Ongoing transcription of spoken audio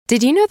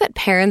Did you know that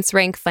parents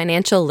rank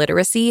financial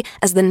literacy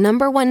as the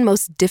 #1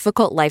 most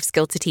difficult life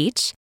skill to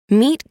teach?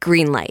 Meet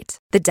Greenlight,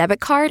 the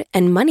debit card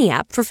and money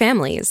app for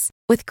families.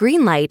 With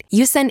Greenlight,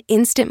 you send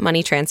instant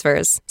money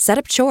transfers, set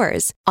up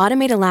chores,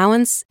 automate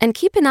allowance, and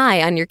keep an eye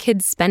on your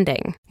kids'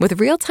 spending with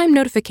real-time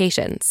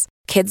notifications.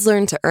 Kids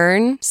learn to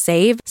earn,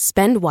 save,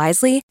 spend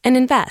wisely, and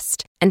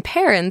invest. And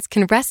parents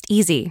can rest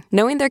easy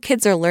knowing their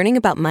kids are learning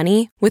about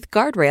money with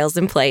guardrails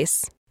in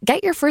place.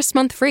 Get your first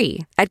month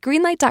free at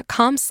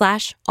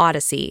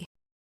greenlight.com/odyssey.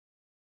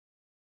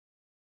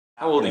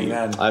 How old are you?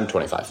 I'm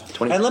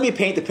 25. And let me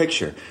paint the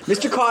picture.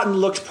 Mr. Cotton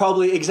looks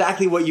probably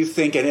exactly what you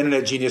think an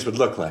internet genius would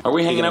look like. Are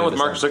we hanging out with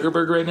Mark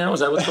Zuckerberg right now? Is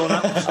that what's going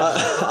on?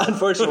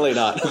 Unfortunately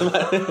not.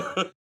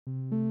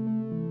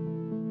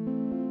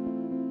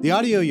 The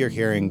audio you're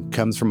hearing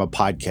comes from a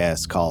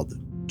podcast called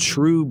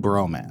True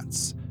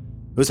Bromance.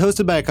 It was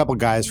hosted by a couple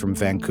guys from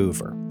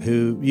Vancouver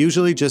who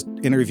usually just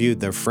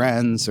interviewed their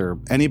friends or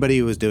anybody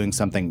who was doing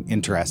something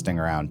interesting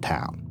around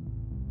town.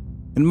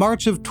 In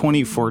March of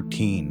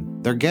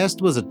 2014, their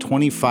guest was a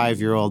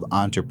 25-year-old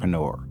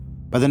entrepreneur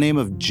by the name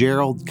of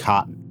Gerald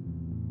Cotten,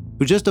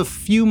 who just a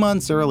few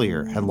months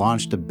earlier had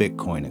launched a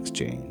Bitcoin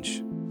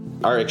exchange.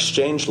 Our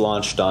exchange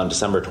launched on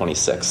December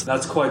 26th.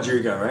 That's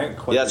Quadriga, right?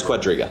 Yeah, that's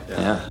Quadriga.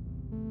 Yeah.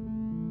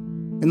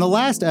 In the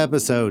last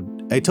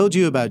episode, I told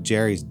you about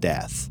Jerry's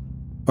death,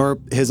 or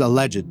his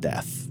alleged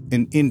death,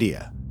 in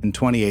India in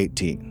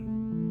 2018.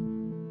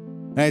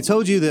 And I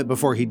told you that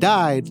before he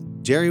died,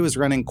 Jerry was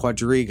running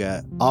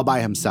Quadriga all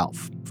by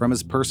himself from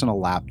his personal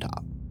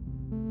laptop.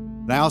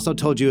 And I also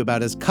told you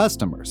about his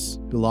customers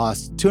who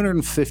lost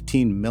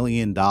 $215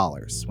 million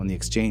when the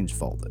exchange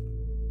folded.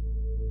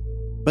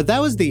 But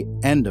that was the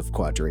end of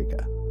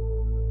Quadriga.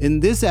 In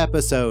this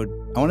episode,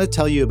 I want to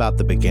tell you about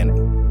the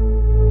beginning.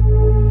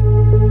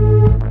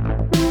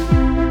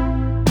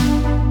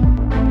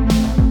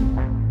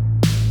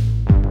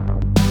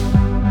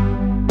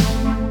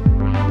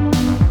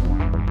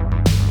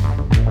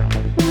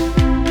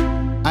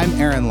 I'm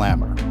Aaron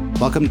Lammer.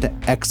 Welcome to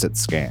Exit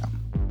Scam,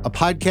 a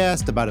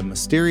podcast about a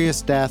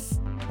mysterious death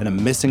and a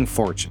missing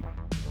fortune.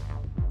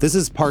 This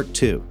is part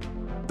 2,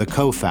 the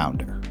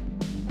co-founder.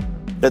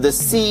 Now, the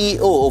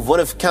CEO of one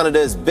of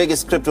Canada's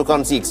biggest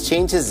cryptocurrency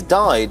exchanges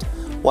died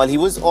while he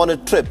was on a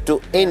trip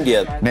to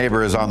India.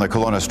 Neighbors on the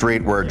Kelowna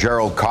street where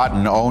Gerald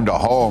Cotten owned a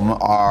home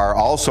are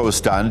also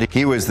stunned.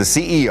 He was the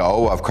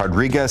CEO of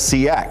Quadriga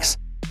CX.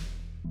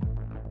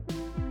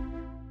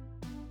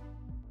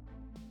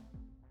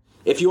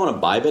 If you want to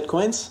buy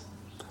Bitcoins,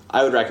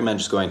 I would recommend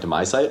just going to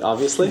my site,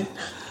 obviously.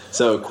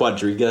 So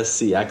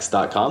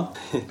quadrigacx.com.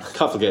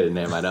 Complicated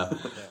name, I know.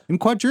 In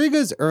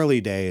Quadriga's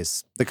early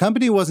days, the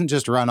company wasn't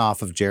just run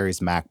off of Jerry's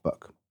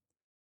MacBook.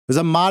 It was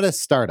a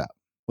modest startup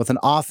with an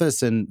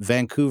office in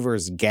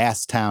Vancouver's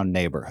Gastown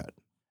neighborhood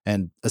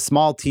and a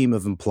small team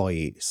of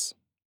employees.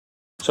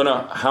 So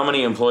now, how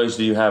many employees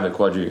do you have at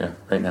Quadriga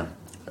right now?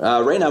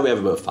 Right now we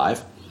have about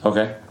 5.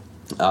 Okay.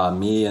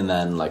 Me and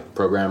then like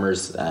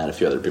programmers and a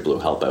few other people who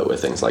help out with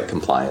things like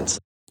compliance.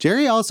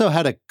 Jerry also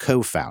had a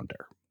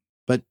co-founder,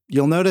 but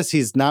you'll notice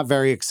he's not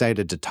very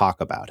excited to talk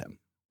about him.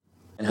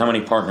 And how many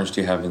partners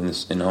do you have in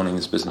owning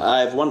this business? I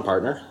have one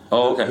partner.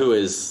 Oh, okay. Who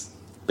is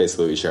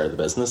basically we share the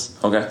business.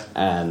 Okay.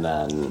 And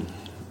then,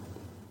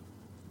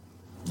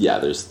 yeah,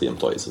 there's the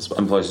employees as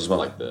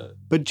well.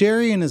 But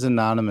Jerry and his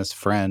anonymous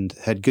friend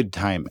had good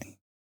timing.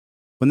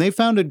 When they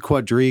founded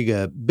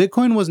Quadriga,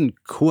 Bitcoin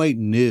wasn't quite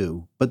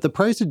new, but the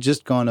price had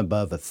just gone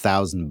above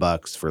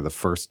 $1,000 for the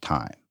first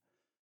time.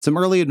 Some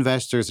early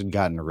investors had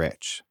gotten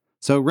rich,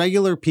 so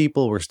regular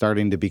people were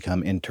starting to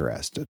become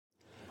interested.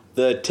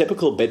 The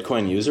typical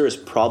Bitcoin user is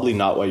probably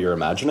not what you're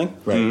imagining.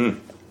 Right. Mm-hmm.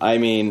 I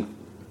mean,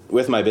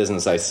 with my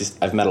business,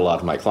 I've met a lot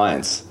of my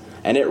clients,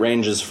 and it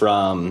ranges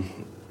from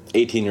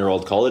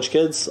 18-year-old college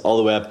kids all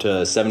the way up to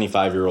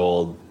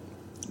 75-year-old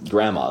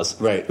grandmas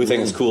who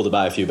think it's cool to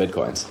buy a few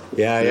Bitcoins.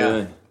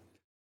 Yeah.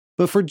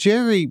 But for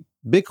Jerry,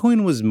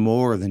 Bitcoin was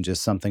more than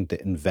just something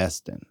to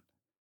invest in.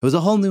 It was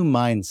a whole new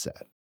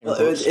mindset. Well,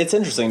 it's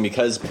interesting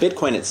because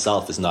Bitcoin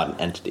itself is not an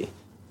entity.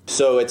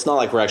 So it's not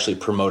like we're actually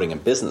promoting a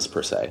business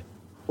per se.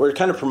 We're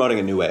kind of promoting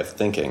a new way of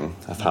thinking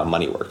of how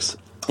money works.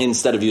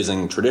 Instead of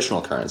using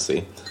traditional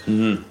currency,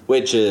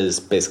 which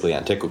is basically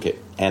antiquate.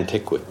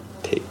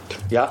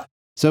 Yeah.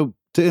 So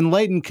to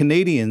enlighten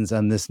Canadians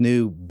on this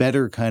new,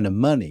 better kind of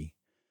money,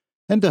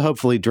 and to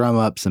hopefully drum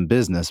up some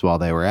business while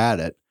they were at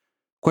it,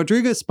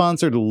 Quadriga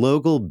sponsored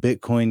local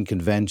Bitcoin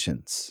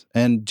conventions,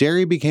 and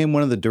Jerry became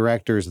one of the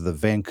directors of the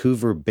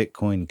Vancouver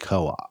Bitcoin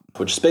Co-op,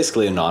 which is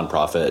basically a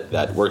nonprofit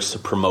that works to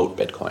promote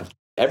Bitcoin.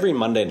 Every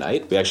Monday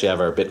night, we actually have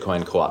our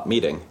Bitcoin Co-op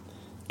meeting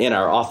in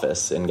our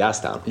office in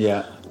Gastown.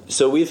 Yeah.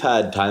 So we've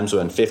had times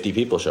when 50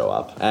 people show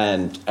up,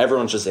 and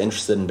everyone's just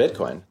interested in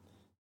Bitcoin.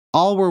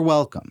 All were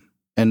welcome,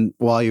 and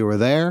while you were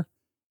there,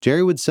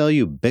 Jerry would sell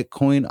you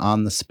Bitcoin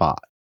on the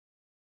spot.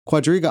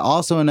 Quadriga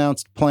also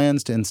announced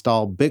plans to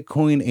install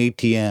Bitcoin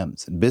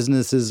ATMs in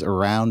businesses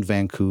around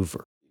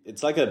Vancouver.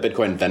 It's like a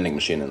Bitcoin vending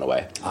machine in a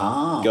way.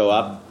 Ah. Go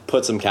up,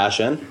 put some cash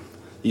in,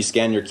 You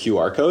scan your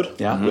QR code,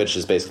 Yeah. which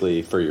is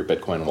basically for your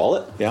Bitcoin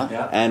wallet.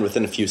 Yeah. And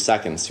within a few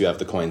seconds, you have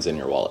the coins in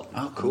your wallet.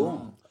 Oh,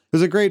 cool.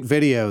 There's a great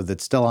video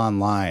that's still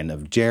online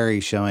of Jerry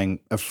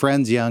showing a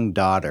friend's young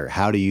daughter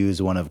how to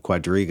use one of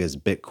Quadriga's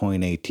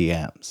Bitcoin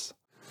ATMs.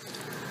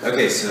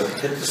 Okay, so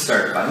hit the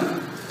start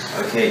button.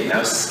 Okay,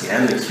 now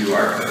scan the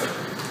QR code.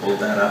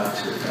 Hold that up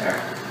to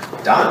there.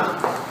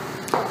 Done.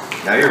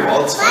 Now your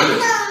wallet's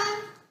funded.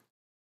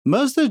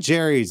 Most of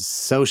Jerry's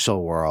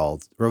social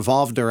world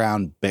revolved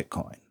around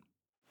Bitcoin.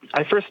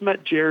 I first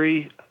met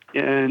Jerry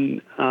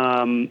in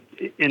a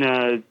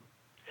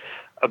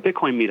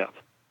Bitcoin meetup.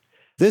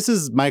 This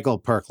is Michael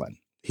Perklin.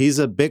 He's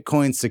a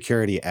Bitcoin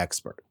security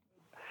expert.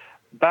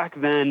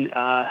 Back then,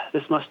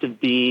 this must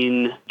have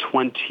been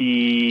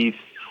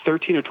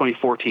 2013 or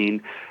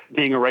 2014.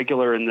 Being a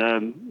regular in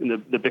the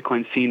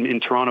Bitcoin scene in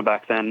Toronto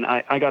back then,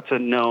 I got to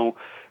know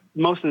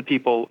most of the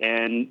people,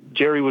 and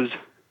Jerry was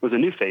a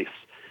new face.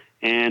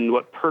 And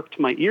what perked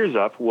my ears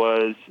up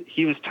was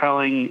he was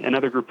telling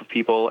another group of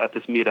people at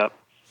this meetup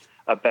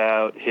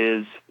about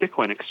his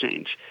Bitcoin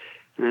exchange.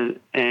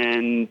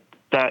 And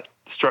that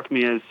struck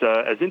me as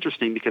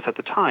interesting because at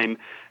the time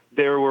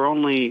there was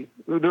only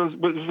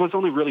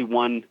really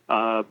one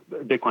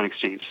Bitcoin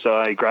exchange. So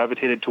I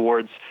gravitated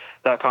towards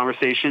that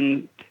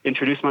conversation,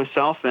 introduced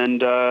myself,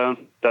 and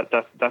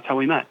that's how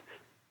we met.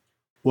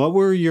 What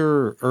were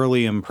your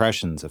early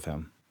impressions of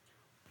him?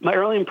 My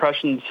early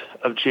impressions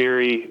of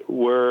Jerry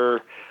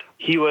were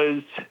he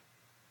was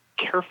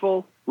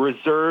careful,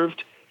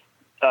 reserved,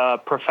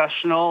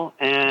 professional,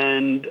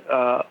 and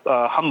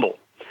humble.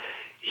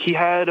 He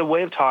had a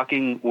way of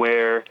talking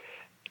where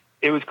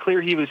it was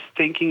clear he was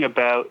thinking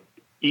about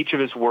each of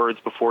his words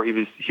before he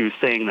was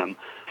saying them.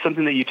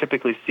 Something that you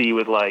typically see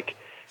with, like,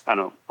 I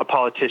don't know, a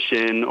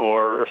politician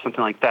or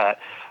something like that.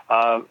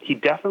 He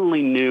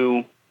definitely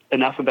knew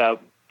enough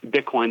about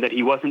Bitcoin that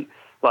he wasn't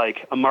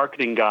like a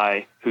marketing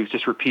guy who's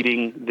just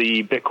repeating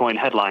the Bitcoin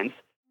headlines.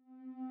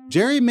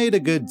 Jerry made a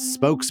good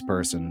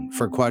spokesperson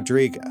for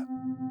Quadriga.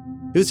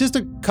 He was just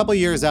a couple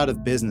years out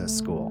of business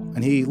school,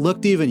 and he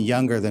looked even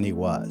younger than he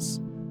was,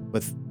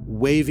 with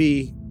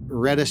wavy,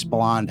 reddish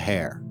blonde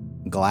hair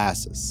and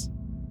glasses.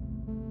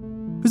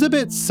 He was a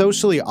bit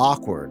socially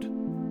awkward,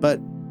 but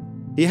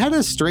he had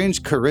a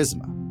strange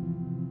charisma.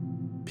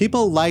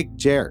 People liked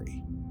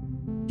Jerry.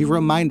 He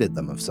reminded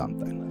them of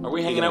something. Are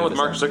we hanging out with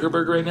Mark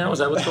Zuckerberg right now? Is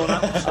that what's going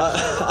on?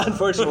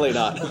 Unfortunately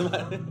not.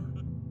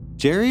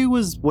 Jerry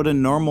was what a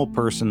normal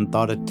person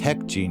thought a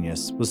tech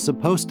genius was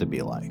supposed to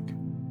be like.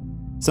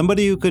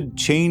 Somebody who could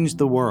change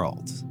the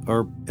world,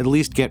 or at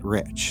least get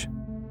rich.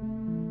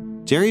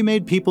 Jerry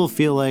made people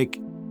feel like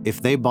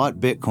if they bought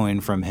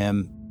Bitcoin from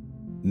him,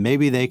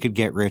 maybe they could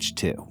get rich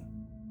too.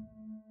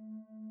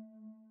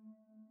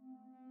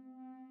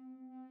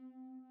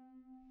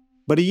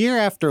 But a year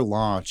after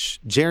launch,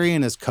 Jerry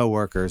and his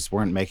coworkers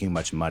weren't making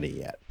much money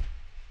yet.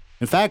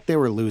 In fact, they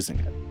were losing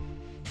it.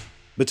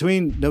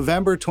 Between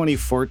November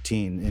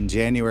 2014 and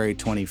January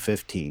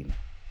 2015,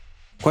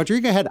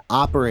 Quadriga had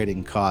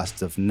operating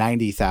costs of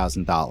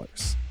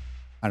 $90,000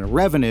 on a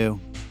revenue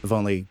of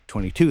only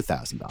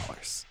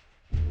 $22,000.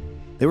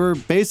 They were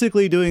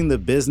basically doing the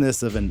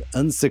business of an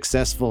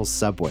unsuccessful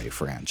Subway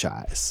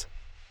franchise.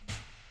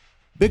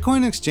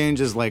 Bitcoin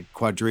exchanges like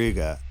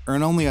Quadriga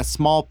earn only a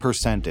small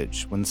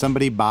percentage when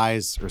somebody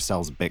buys or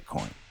sells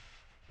Bitcoin.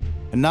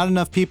 And not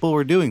enough people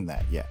were doing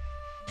that yet.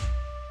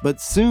 But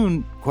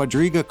soon,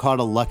 Quadriga caught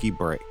a lucky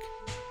break.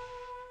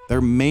 Their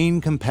main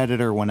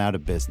competitor went out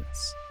of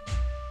business.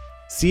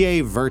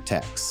 CA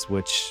Vertex,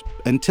 which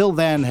until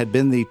then had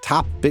been the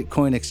top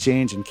Bitcoin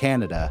exchange in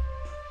Canada,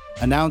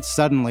 announced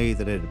suddenly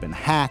that it had been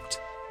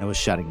hacked and was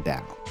shutting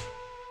down.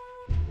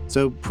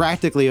 So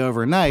practically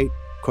overnight,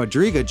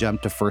 Quadriga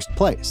jumped to first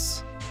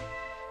place.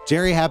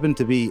 Jerry happened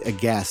to be a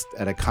guest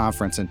at a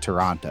conference in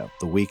Toronto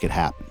the week it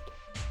happened.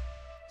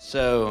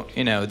 So,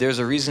 there's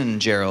a reason,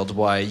 Gerald,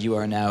 why you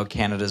are now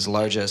Canada's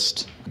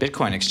largest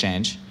Bitcoin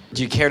exchange.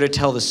 Do you care to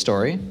tell the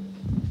story?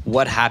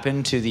 What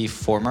happened to the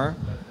former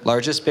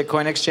largest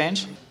Bitcoin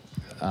exchange?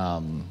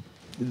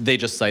 They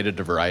just cited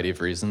a variety of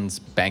reasons,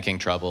 banking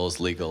troubles,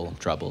 legal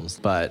troubles.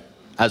 But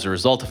as a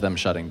result of them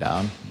shutting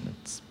down,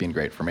 it's been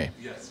great for me.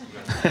 Yes.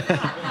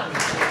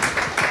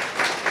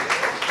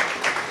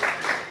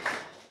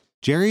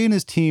 Jerry and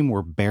his team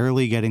were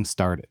barely getting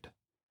started,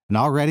 and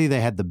already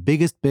they had the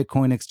biggest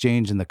Bitcoin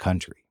exchange in the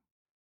country.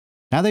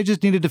 Now they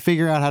just needed to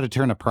figure out how to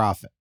turn a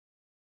profit.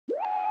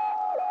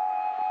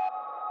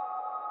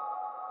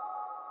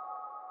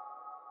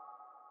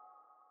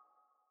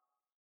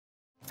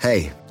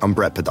 Hey, I'm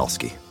Brett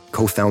Podolsky,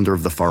 co-founder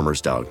of The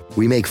Farmer's Dog.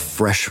 We make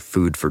fresh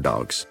food for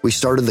dogs. We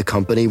started the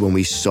company when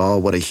we saw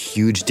what a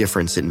huge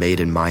difference it made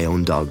in my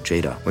own dog,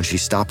 Jada, when she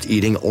stopped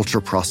eating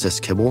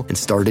ultra-processed kibble and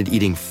started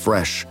eating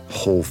fresh,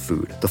 whole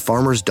food. The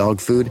Farmer's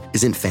Dog food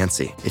isn't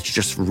fancy. It's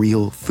just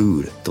real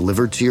food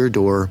delivered to your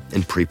door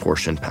in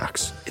pre-portioned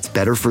packs. It's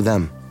better for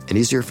them and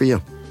easier for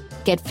you.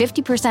 Get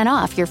 50%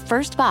 off your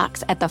first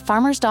box at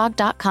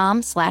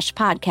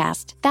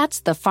thefarmersdog.com/podcast.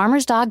 That's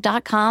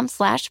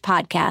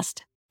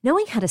thefarmersdog.com/podcast.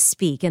 Knowing how to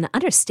speak and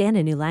understand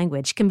a new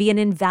language can be an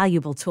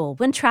invaluable tool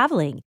when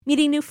traveling,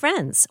 meeting new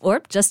friends,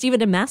 or just even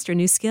to master a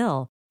new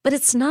skill. But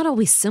it's not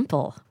always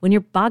simple when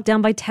you're bogged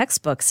down by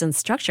textbooks and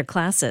structured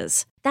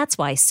classes. That's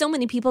why so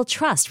many people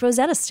trust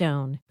Rosetta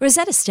Stone.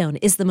 Rosetta Stone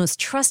is the most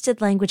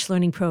trusted language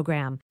learning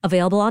program,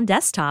 available on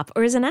desktop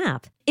or as an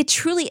app. It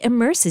truly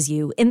immerses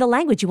you in the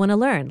language you want to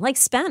learn, like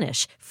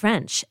Spanish,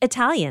 French,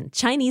 Italian,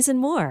 Chinese, and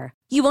more.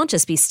 You won't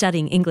just be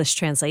studying English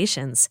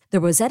translations. The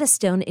Rosetta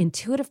Stone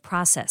intuitive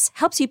process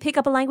helps you pick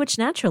up a language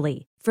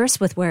naturally, first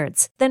with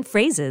words, then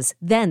phrases,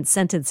 then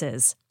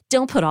sentences.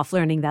 Don't put off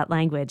learning that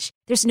language.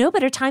 There's no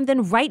better time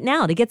than right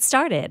now to get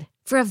started.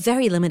 For a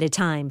very limited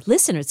time,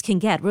 listeners can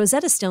get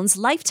Rosetta Stone's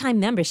lifetime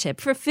membership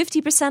for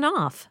 50%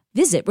 off.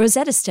 Visit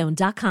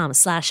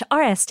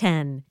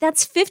rosettastone.com/rs10.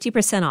 That's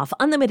 50% off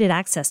unlimited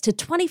access to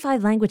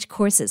 25 language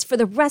courses for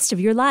the rest of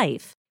your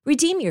life.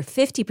 Redeem your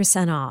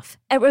 50% off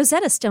at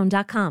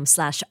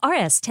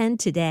rosettastone.com/rs10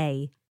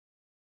 today.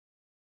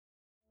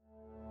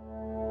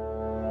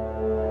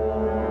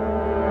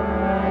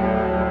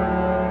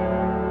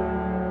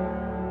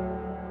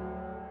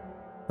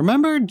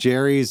 Remember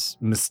Jerry's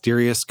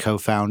mysterious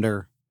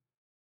co-founder?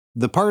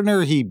 The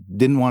partner he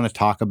didn't want to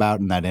talk about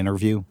in that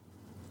interview?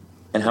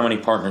 And how many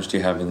partners do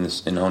you have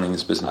in owning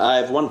this business? I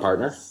have one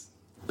partner.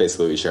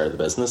 Basically, we share the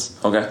business.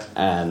 Okay.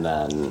 And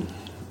then,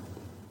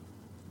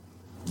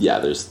 yeah,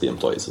 there's the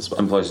employees as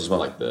well. Employees as well.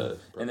 Like the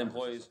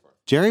employees.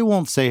 Jerry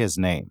won't say his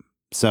name,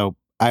 so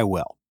I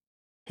will.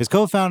 His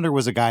co-founder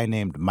was a guy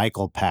named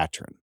Michael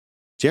Patron.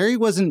 Jerry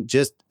wasn't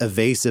just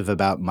evasive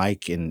about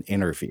Mike in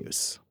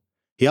interviews.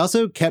 He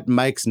also kept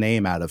Mike's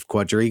name out of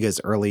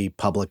Quadriga's early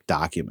public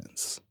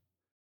documents.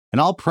 In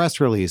all press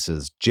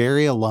releases,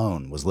 Jerry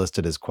alone was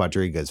listed as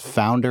Quadriga's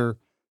founder,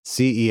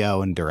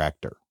 CEO, and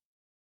director.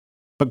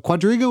 But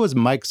Quadriga was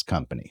Mike's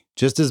company,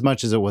 just as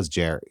much as it was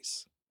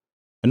Jerry's.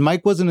 And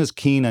Mike wasn't as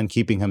keen on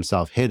keeping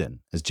himself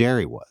hidden as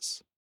Jerry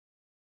was.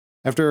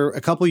 After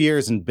a couple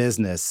years in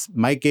business,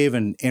 Mike gave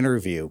an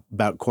interview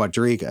about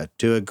Quadriga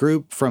to a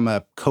group from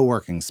a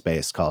co-working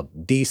space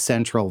called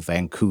Decentral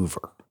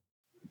Vancouver.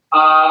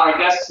 Our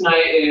guest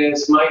tonight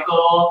is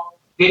Michael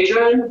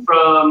Patron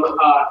from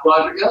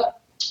Quadriga,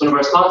 one of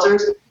our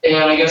sponsors,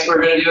 and I guess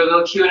we're going to do a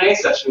little Q&A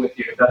session with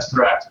you, if that's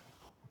correct.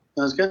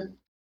 Sounds good.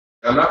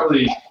 I'm not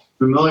really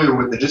familiar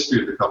with the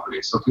history of the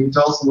company, so can you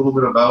tell us a little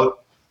bit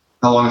about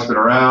how long it's been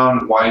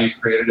around, why you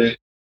created it?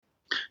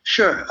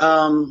 Sure.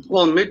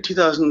 Well, in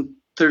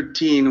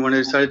mid-2013, when I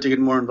decided to get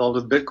more involved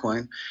with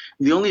Bitcoin,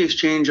 the only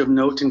exchange of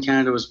note in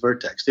Canada was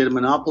Vertex. They had a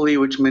monopoly,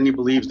 which many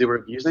believed they were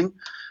abusing.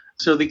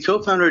 So the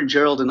co-founder,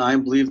 Gerald, and I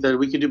believed that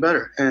we could do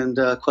better, and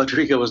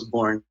Quadriga was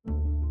born.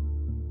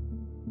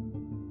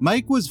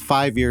 Mike was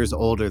 5 years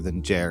older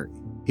than Jerry.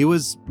 He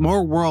was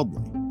more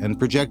worldly and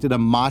projected a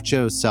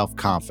macho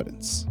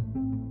self-confidence.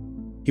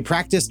 He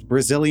practiced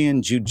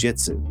Brazilian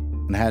jiu-jitsu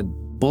and had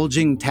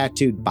bulging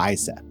tattooed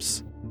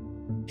biceps.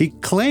 He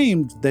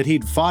claimed that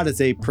he'd fought as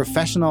a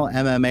professional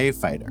MMA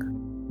fighter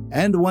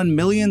and won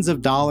millions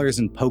of dollars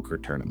in poker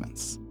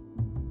tournaments.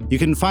 You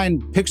can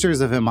find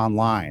pictures of him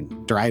online,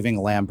 driving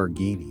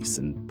Lamborghinis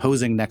and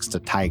posing next to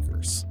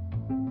tigers.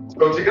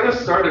 So to get us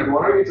started,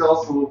 why don't you tell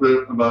us a little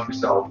bit about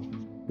yourself?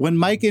 When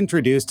Mike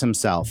introduced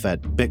himself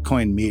at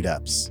Bitcoin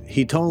meetups,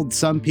 he told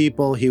some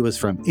people he was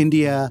from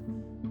India,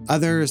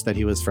 others that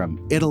he was from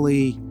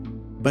Italy,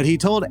 but he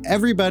told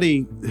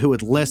everybody who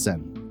would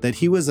listen that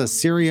he was a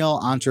serial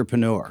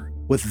entrepreneur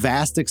with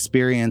vast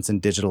experience in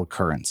digital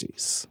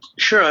currencies.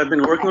 Sure, I've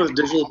been working with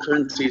digital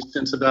currencies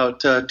since about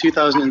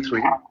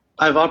 2003.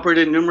 I've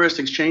operated numerous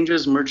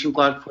exchanges, merchant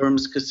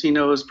platforms,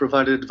 casinos,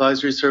 provided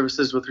advisory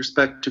services with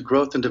respect to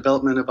growth and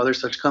development of other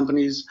such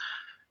companies.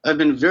 I've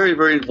been very,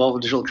 very involved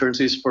with digital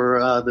currencies for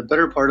the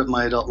better part of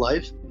my adult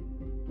life.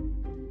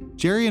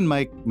 Jerry and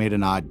Mike made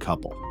an odd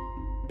couple.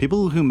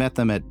 People who met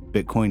them at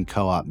Bitcoin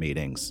co-op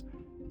meetings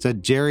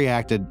said Jerry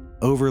acted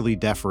overly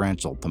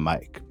deferential to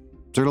Mike,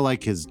 sort of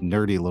like his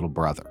nerdy little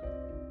brother.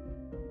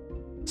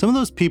 Some of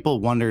those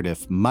people wondered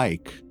if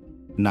Mike,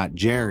 not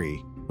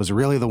Jerry, was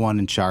really the one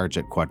in charge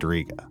at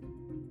Quadriga.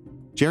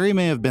 Jerry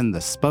may have been the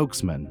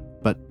spokesman,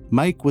 but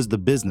Mike was the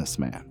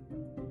businessman.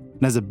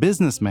 And as a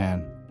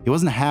businessman, he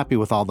wasn't happy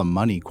with all the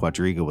money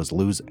Quadriga was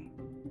losing.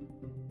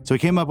 So he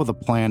came up with a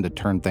plan to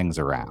turn things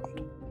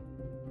around.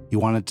 He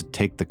wanted to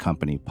take the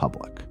company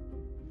public.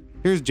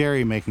 Here's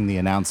Jerry making the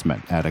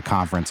announcement at a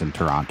conference in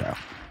Toronto.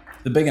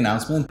 The big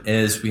announcement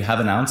is we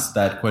have announced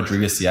that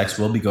Quadriga CX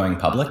will be going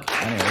public.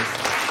 Anyways.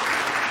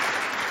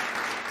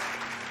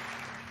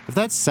 If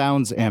that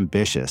sounds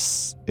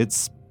ambitious,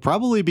 it's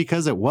probably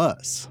because it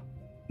was.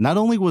 Not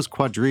only was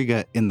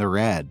Quadriga in the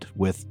red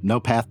with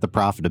no path to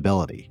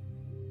profitability,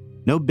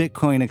 no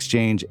Bitcoin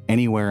exchange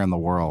anywhere in the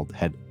world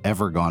had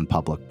ever gone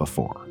public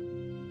before.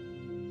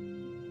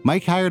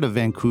 Mike hired a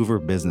Vancouver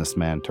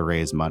businessman to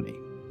raise money,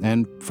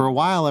 and for a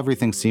while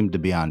everything seemed to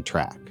be on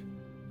track.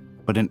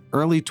 But in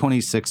early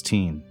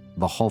 2016,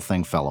 the whole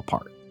thing fell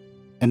apart.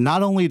 And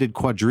not only did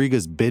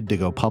Quadriga's bid to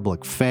go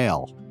public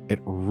fail, it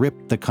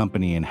ripped the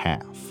company in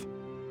half.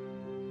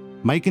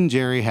 Mike and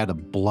Jerry had a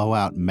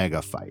blowout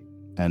mega fight,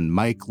 and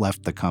Mike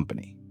left the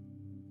company.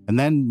 And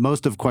then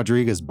most of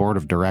Quadriga's board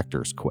of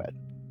directors quit,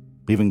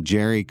 leaving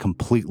Jerry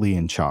completely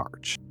in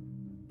charge.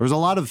 There was a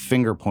lot of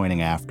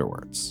finger-pointing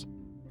afterwards.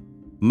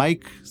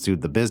 Mike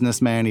sued the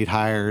businessman he'd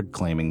hired,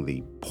 claiming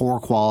the poor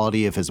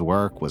quality of his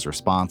work was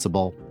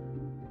responsible.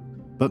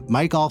 But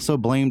Mike also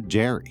blamed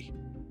Jerry.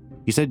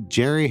 He said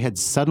Jerry had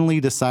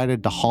suddenly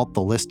decided to halt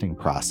the listing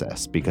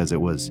process because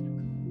it was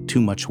too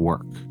much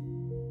work.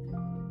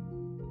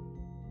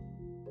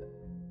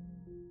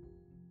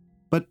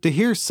 But to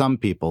hear some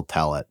people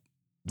tell it,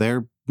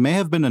 there may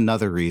have been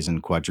another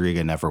reason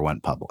Quadriga never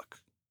went public.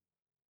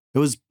 It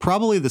was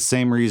probably the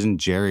same reason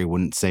Jerry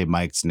wouldn't say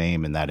Mike's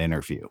name in that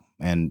interview,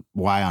 and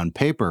why on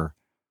paper,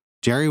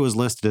 Jerry was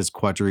listed as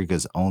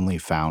Quadriga's only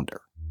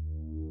founder.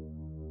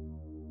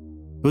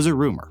 It was a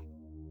rumor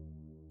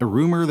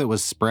that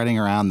was spreading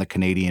around the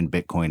Canadian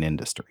Bitcoin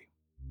industry.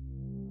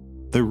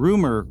 The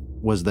rumor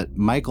was that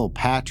Michael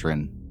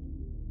Patron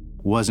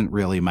wasn't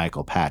really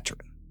Michael Patron.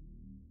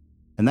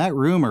 And that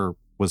rumor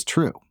was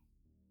true.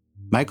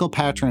 Michael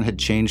Patron had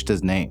changed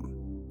his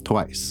name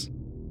twice.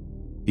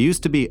 He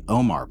used to be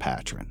Omar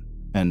Patron,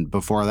 and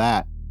before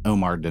that,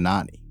 Omar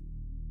Dhanani.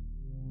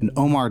 And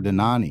Omar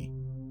Dhanani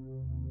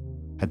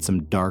had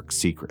some dark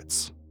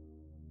secrets.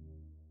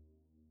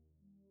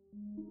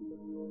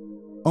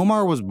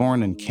 Omar was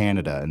born in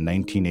Canada in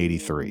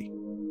 1983.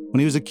 When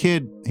he was a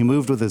kid, he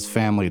moved with his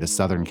family to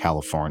Southern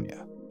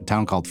California, a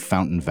town called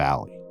Fountain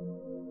Valley.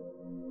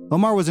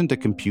 Omar was into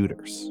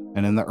computers,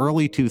 and in the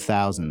early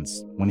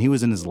 2000s, when he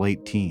was in his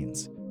late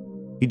teens,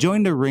 he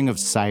joined a ring of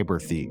cyber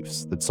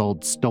thieves that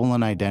sold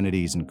stolen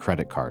identities and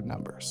credit card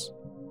numbers.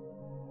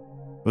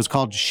 It was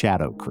called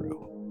Shadow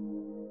Crew.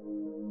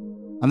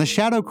 On the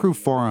Shadow Crew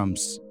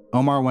forums,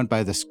 Omar went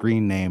by the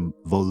screen name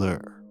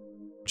Voleur,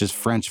 which is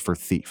French for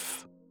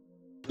thief.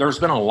 There's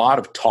been a lot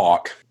of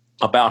talk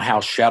about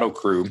how Shadow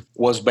Crew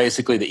was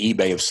basically the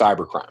eBay of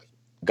cybercrime.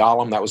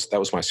 Gollum, that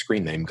was my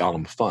screen name,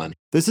 Gollum Fun.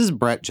 This is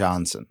Brett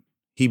Johnson.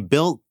 He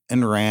built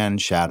and ran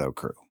Shadow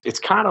Crew. It's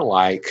kind of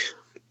like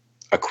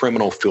a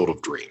criminal field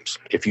of dreams.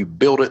 If you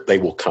build it, they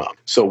will come.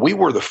 So we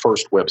were the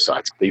first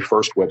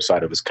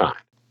website of its kind.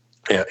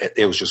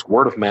 It was just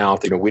word of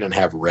mouth. We didn't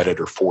have Reddit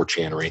or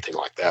 4chan or anything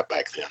like that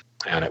back then.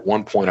 And at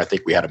one point, I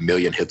think we had 1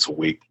 million hits a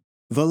week.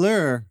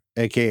 Voleur,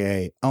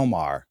 a.k.a.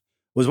 Omar,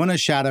 was one of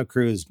Shadow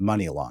Crew's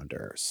money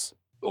launderers.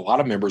 A lot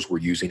of members were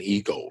using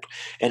eGold.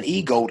 And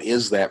eGold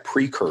is that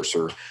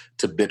precursor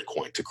to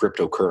Bitcoin, to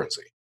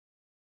cryptocurrency.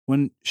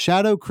 When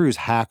Shadow Crew's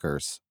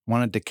hackers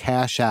wanted to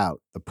cash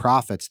out the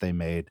profits they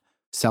made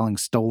selling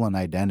stolen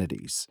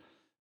identities,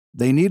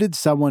 they needed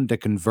someone to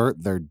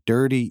convert their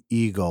dirty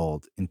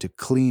eGold into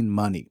clean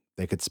money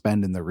they could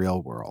spend in the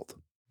real world.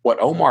 What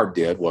Omar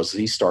did was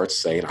he starts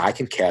saying, I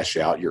can cash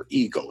out your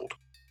eGold.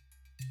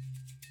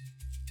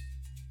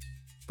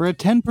 For a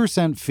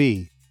 10%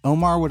 fee,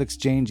 Omar would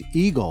exchange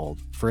eGold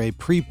for a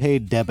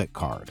prepaid debit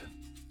card.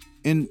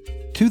 In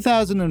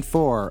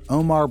 2004,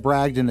 Omar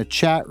bragged in a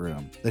chat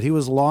room that he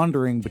was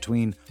laundering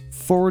between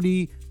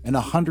 $40,000 and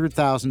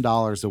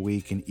 $100,000 a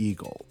week in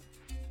eGold.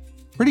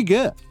 Pretty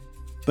good.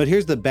 But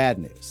here's the bad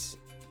news.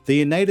 The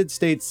United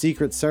States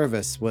Secret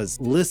Service was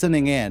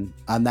listening in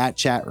on that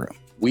chat room.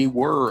 We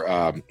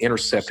were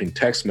intercepting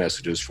text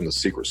messages from the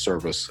Secret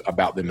Service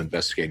about them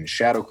investigating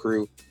Shadow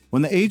Crew.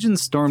 When the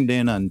agents stormed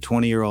in on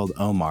 20-year-old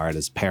Omar at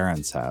his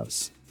parents'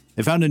 house,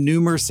 they found a new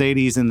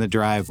Mercedes in the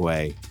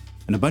driveway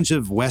and a bunch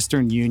of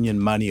Western Union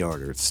money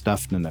orders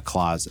stuffed in a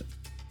closet.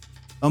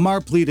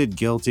 Omar pleaded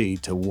guilty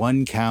to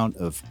 1 count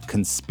of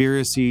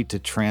conspiracy to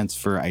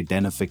transfer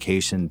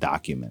identification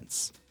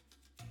documents,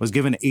 was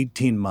given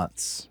 18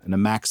 months in a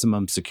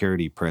maximum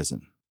security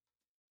prison.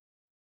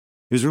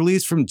 He was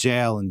released from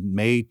jail in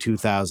May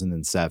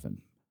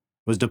 2007,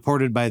 was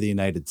deported by the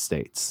United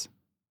States.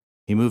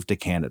 He moved to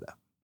Canada.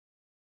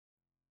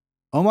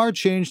 Omar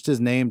changed his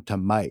name to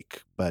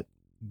Mike, but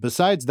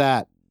besides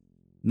that,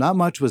 not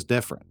much was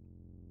different.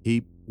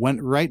 He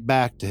went right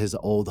back to his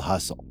old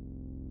hustle.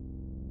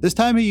 This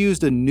time he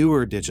used a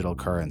newer digital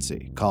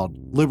currency called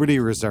Liberty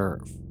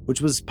Reserve,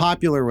 which was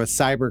popular with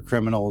cyber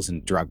criminals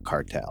and drug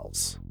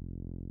cartels.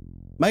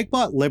 Mike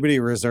bought Liberty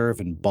Reserve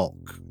in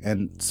bulk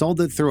and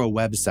sold it through a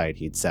website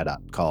he'd set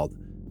up called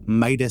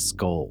Midas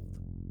Gold.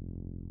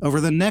 Over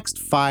the next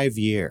 5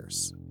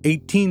 years,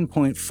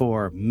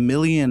 $18.4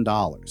 million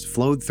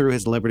flowed through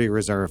his Liberty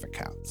Reserve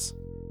accounts.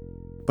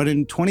 But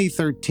in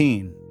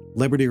 2013,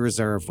 Liberty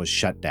Reserve was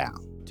shut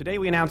down. Today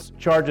we announced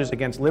charges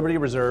against Liberty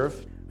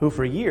Reserve, who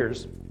for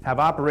years have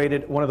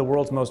operated one of the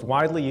world's most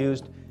widely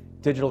used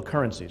digital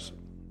currencies.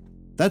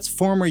 That's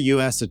former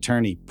U.S.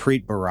 Attorney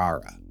Preet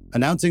Bharara,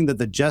 announcing that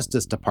the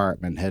Justice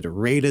Department had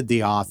raided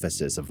the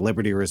offices of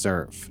Liberty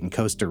Reserve in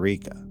Costa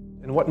Rica.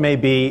 In what may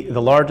be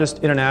the largest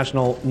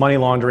international money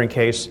laundering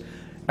case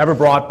ever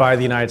brought by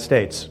the United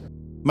States.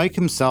 Mike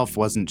himself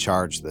wasn't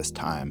charged this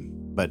time,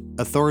 but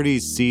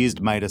authorities seized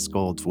Midas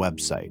Gold's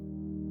website,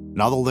 and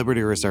all the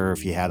Liberty Reserve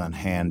he had on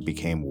hand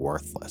became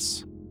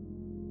worthless.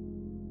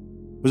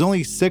 It was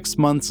only 6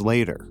 months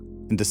later,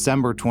 in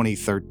December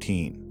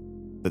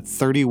 2013, that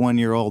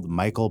 31-year-old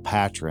Michael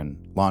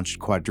Patron launched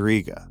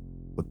Quadriga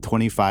with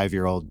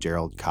 25-year-old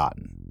Gerald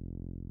Cotten.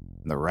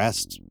 And the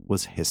rest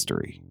was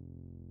history.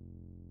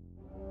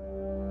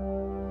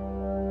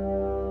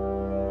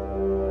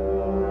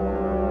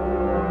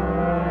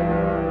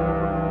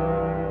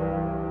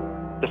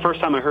 The first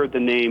time I heard the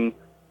name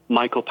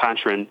Michael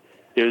Patron,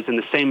 it was in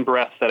the same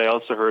breath that I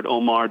also heard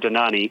Omar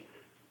Danani,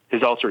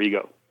 his alter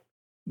ego.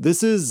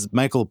 This is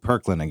Michael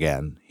Perklin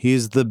again.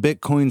 He's the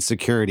Bitcoin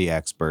security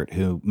expert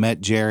who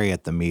met Jerry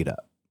at the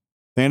meetup.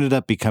 They ended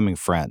up becoming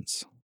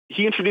friends.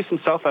 He introduced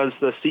himself as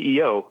the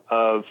CEO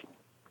of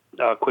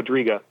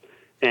Quadriga,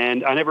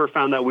 and I never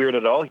found that weird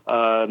at all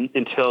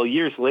until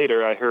years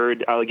later I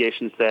heard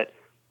allegations that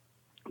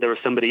there was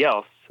somebody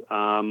else,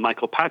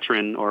 Michael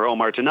Patron or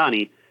Omar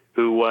Danani,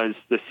 who was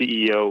the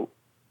CEO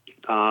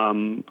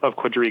of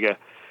Quadriga.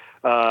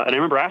 And I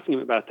remember asking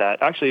him about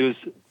that. Actually,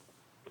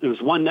 it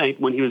was one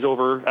night when he was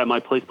over at my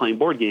place playing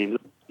board games.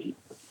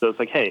 So it's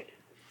like, hey,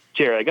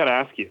 Jerry, I got to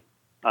ask you.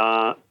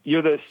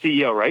 You're the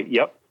CEO, right?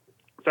 Yep.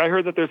 So I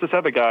heard that there's this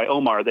other guy,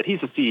 Omar, that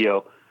he's the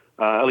CEO.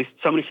 At least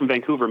somebody from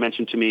Vancouver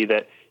mentioned to me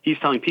that he's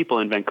telling people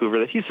in Vancouver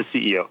that he's the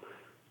CEO.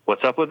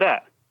 What's up with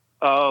that?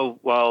 Oh,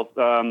 well,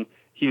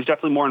 he was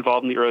definitely more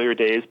involved in the earlier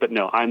days, but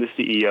no, I'm the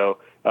CEO.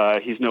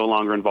 He's no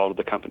longer involved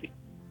with the company.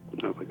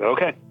 I was like,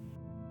 okay.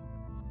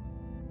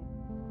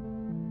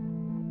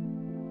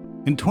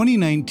 In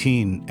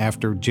 2019,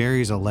 after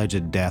Jerry's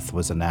alleged death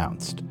was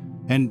announced,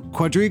 and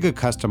Quadriga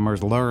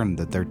customers learned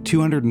that their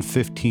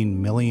 $215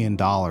 million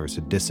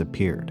had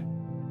disappeared,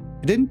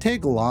 it didn't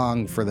take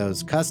long for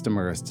those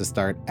customers to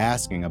start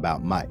asking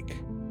about Mike.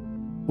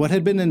 What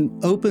had been an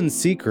open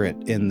secret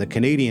in the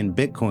Canadian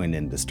Bitcoin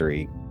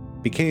industry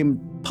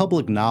became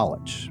public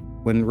knowledge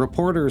when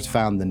reporters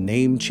found the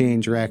name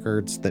change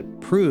records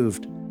that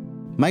proved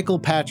Michael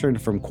Patron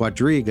from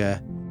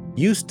Quadriga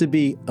used to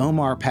be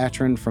Omar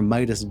Patron from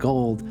Midas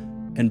Gold,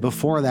 and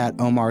before that,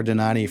 Omar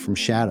Danani from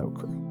Shadow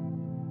Crew.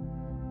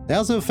 They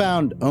also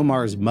found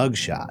Omar's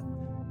mugshot,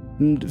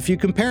 and if you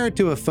compare it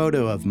to a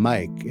photo of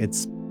Mike,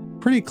 it's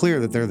pretty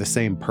clear that they're the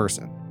same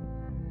person.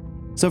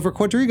 So for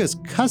Quadriga's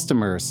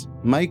customers,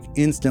 Mike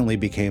instantly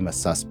became a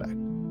suspect.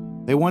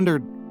 They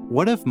wondered,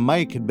 what if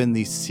Mike had been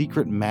the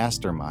secret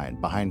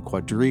mastermind behind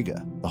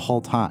Quadriga the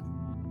whole time?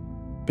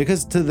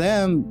 Because to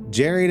them,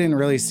 Jerry didn't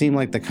really seem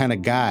like the kind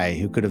of guy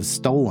who could have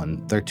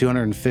stolen their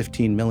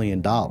 $215 million.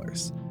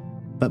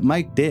 But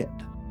Mike did.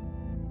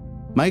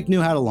 Mike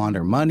knew how to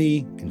launder money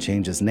and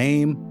change his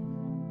name.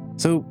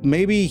 So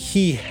maybe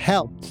he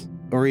helped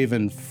or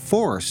even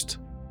forced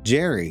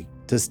Jerry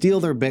to steal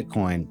their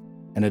Bitcoin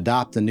and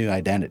adopt a new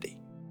identity.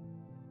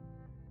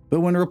 But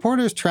when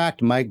reporters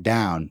tracked Mike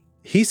down,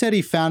 he said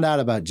he found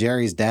out about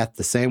Jerry's death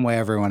the same way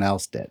everyone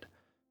else did,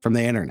 from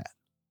the internet.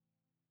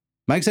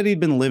 Mike said he'd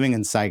been living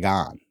in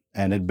Saigon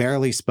and had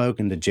barely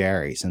spoken to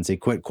Jerry since he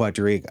quit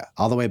Quadriga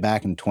all the way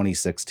back in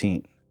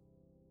 2016.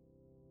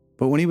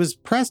 But when he was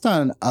pressed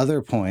on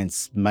other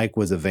points, Mike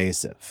was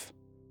evasive.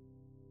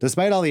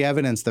 Despite all the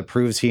evidence that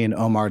proves he and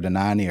Omar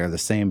Danani are the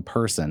same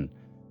person,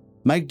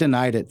 Mike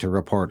denied it to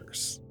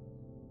reporters.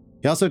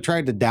 He also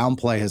tried to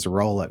downplay his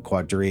role at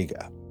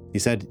Quadriga. He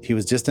said he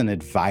was just an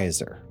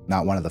advisor,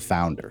 not one of the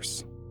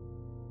founders.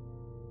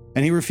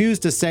 And he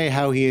refused to say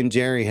how he and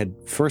Jerry had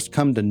first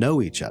come to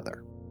know each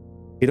other.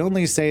 He'd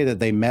only say that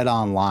they met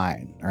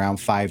online around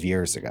 5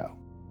 years ago,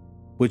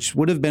 which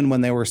would have been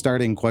when they were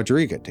starting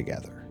Quadriga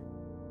together.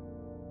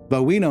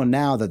 But we know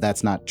now that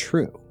that's not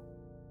true.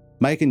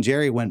 Mike and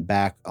Jerry went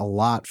back a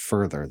lot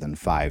further than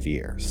 5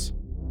 years.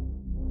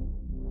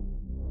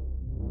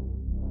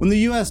 When the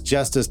U.S.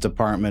 Justice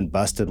Department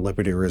busted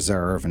Liberty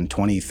Reserve in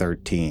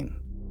 2013,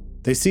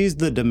 they seized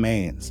the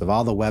domains of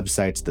all the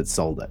websites that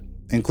sold it,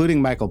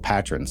 including Michael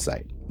Patron's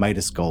site,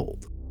 Midas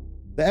Gold.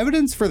 The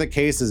evidence for the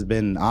case has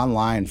been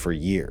online for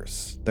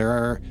years. There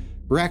are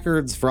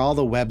records for all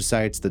the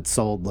websites that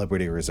sold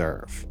Liberty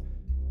Reserve,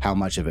 how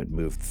much of it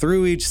moved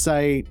through each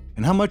site,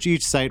 and how much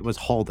each site was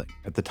holding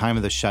at the time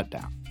of the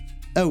shutdown.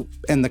 Oh,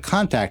 and the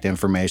contact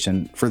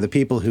information for the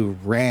people who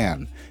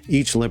ran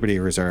each Liberty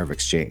Reserve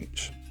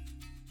exchange.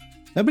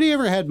 Nobody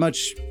ever had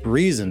much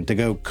reason to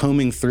go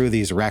combing through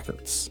these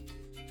records,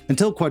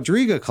 until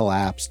Quadriga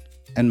collapsed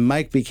and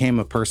Mike became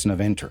a person of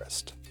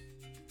interest.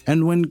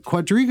 And when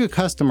Quadriga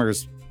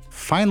customers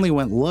finally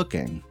went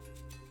looking,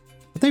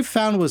 what they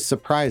found was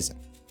surprising.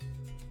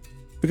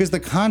 Because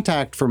the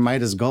contact for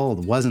Midas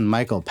Gold wasn't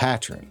Michael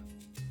Patron,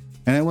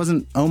 and it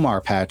wasn't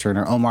Omar Patron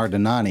or Omar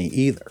Danani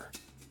either.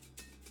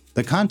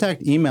 The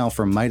contact email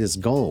from Midas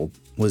Gold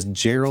was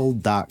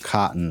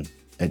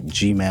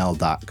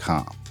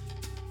gerald.cotten@gmail.com.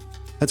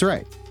 That's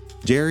right,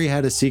 Jerry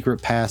had a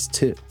secret past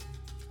too.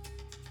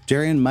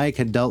 Jerry and Mike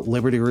had dealt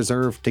Liberty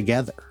Reserve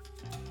together.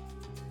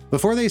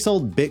 Before they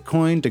sold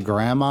Bitcoin to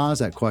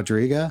grandmas at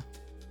Quadriga,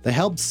 they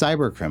helped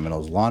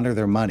cybercriminals launder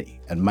their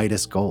money at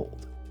Midas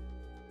Gold.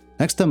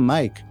 Next to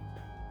Mike,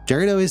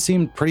 Jerry always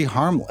seemed pretty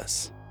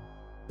harmless,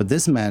 but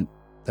this meant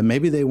that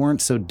maybe they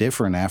weren't so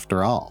different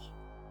after all.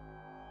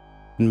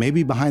 And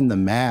maybe behind the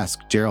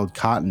mask Gerald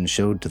Cotten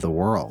showed to the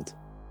world,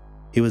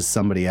 he was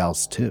somebody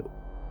else too.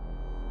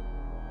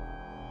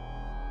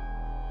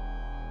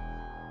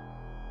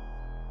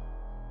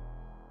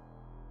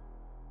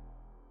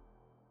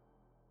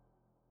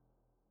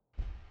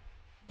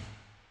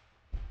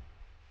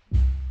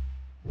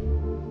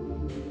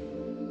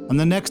 On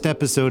the next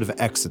episode of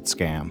Exit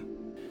Scam.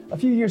 A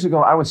few years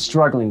ago, I was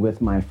struggling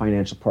with my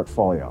financial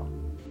portfolio.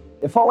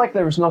 It felt like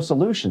there was no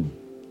solution.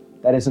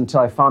 That is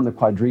until I found the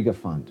Quadriga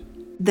Fund.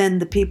 Then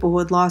the people who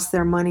had lost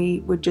their money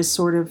would just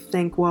sort of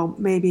think, well,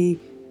 maybe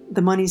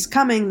the money's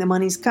coming.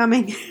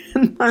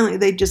 And finally,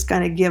 they just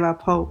kind of give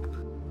up hope.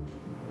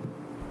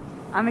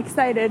 I'm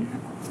excited.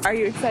 Are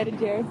you excited,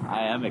 Jared?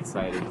 I am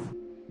excited.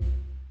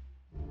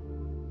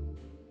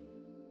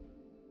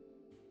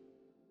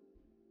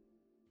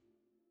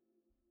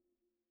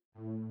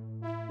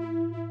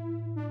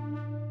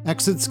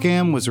 Exit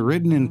Scam was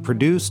written and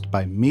produced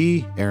by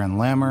me, Aaron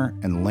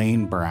Lammer, and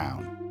Lane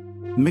Brown.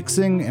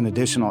 Mixing and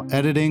additional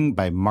editing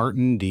by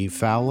Martin D.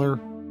 Fowler.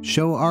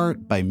 Show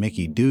art by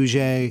Mickey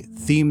Duge.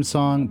 Theme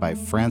song by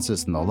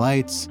Francis and the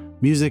Lights.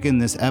 Music in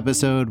this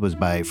episode was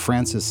by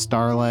Francis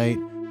Starlight,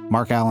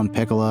 Mark Allen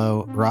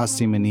Piccolo, Ross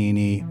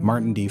Simonini,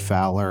 Martin D.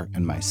 Fowler,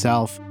 and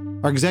myself.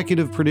 Our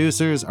executive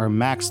producers are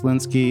Max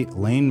Linsky,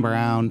 Lane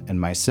Brown,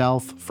 and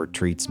myself for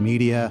Treats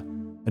Media.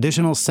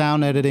 Additional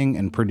sound editing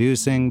and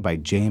producing by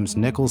James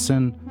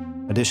Nicholson.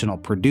 Additional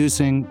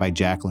producing by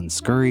Jacqueline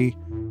Scurry.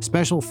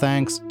 Special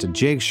thanks to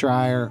Jake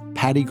Schreier,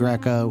 Patty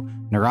Greco,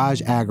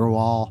 Niraj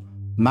Agrawal,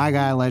 My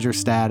Guy Ledger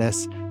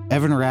Status,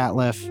 Evan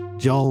Ratliff,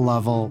 Joel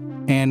Lovell,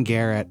 Ann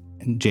Garrett,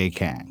 and Jay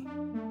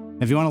Kang.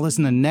 If you want to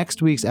listen to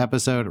next week's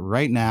episode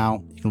right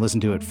now, you can listen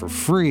to it for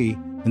free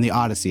in the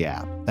Odyssey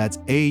app. That's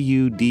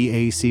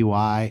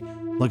AUDACY.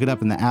 Look it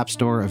up in the App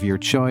Store of your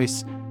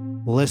choice.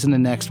 Listen to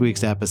next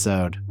week's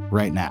episode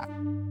right now.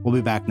 We'll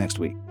be back next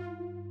week.